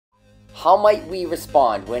How might we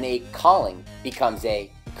respond when a calling becomes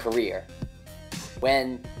a career?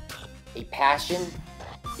 When a passion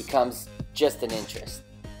becomes just an interest?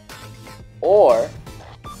 Or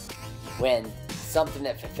when something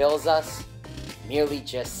that fulfills us merely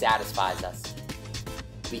just satisfies us?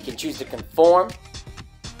 We can choose to conform,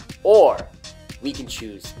 or we can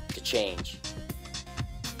choose to change.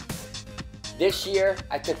 This year,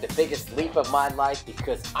 I took the biggest leap of my life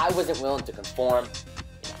because I wasn't willing to conform,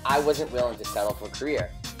 and I wasn't willing to settle for a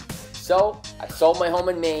career. So, I sold my home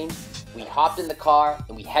in Maine, we hopped in the car,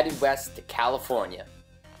 and we headed west to California.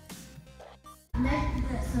 So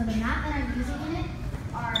the map that I'm using in it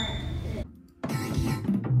are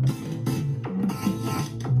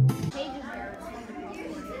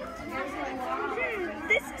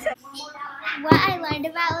What I learned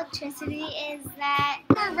about electricity is that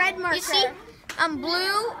a red marker. You see,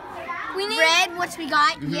 blue, red, which we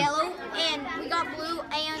got, yellow, and we got blue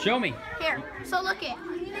and Show me. here. So look it.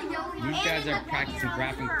 You guys are practicing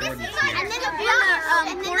graphing coordinates And here. then the blue,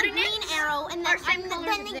 and then the green arrow, and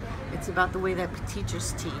then It's about the way that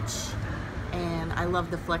teachers teach, and I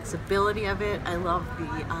love the flexibility of it. I love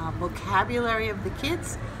the vocabulary of the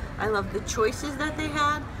kids. I love the choices that they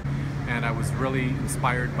had. And I was really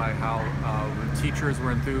inspired by how the teachers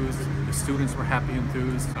were enthused, the students were happy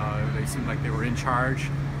enthused, they seemed like they were in charge,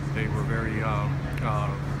 they were very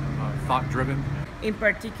thought-driven. In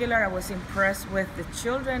particular, I was impressed with the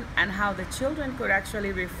children and how the children could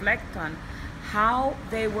actually reflect on how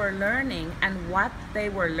they were learning and what they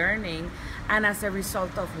were learning, and as a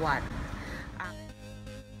result of what.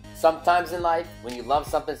 Sometimes in life, when you love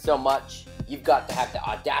something so much, you've got to have the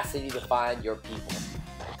audacity to find your people.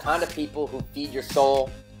 The kind of people who feed your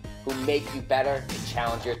soul, who make you better, and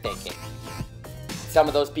challenge your thinking. Some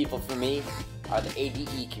of those people for me are the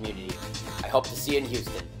ADE community. I hope to see you in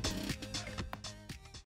Houston.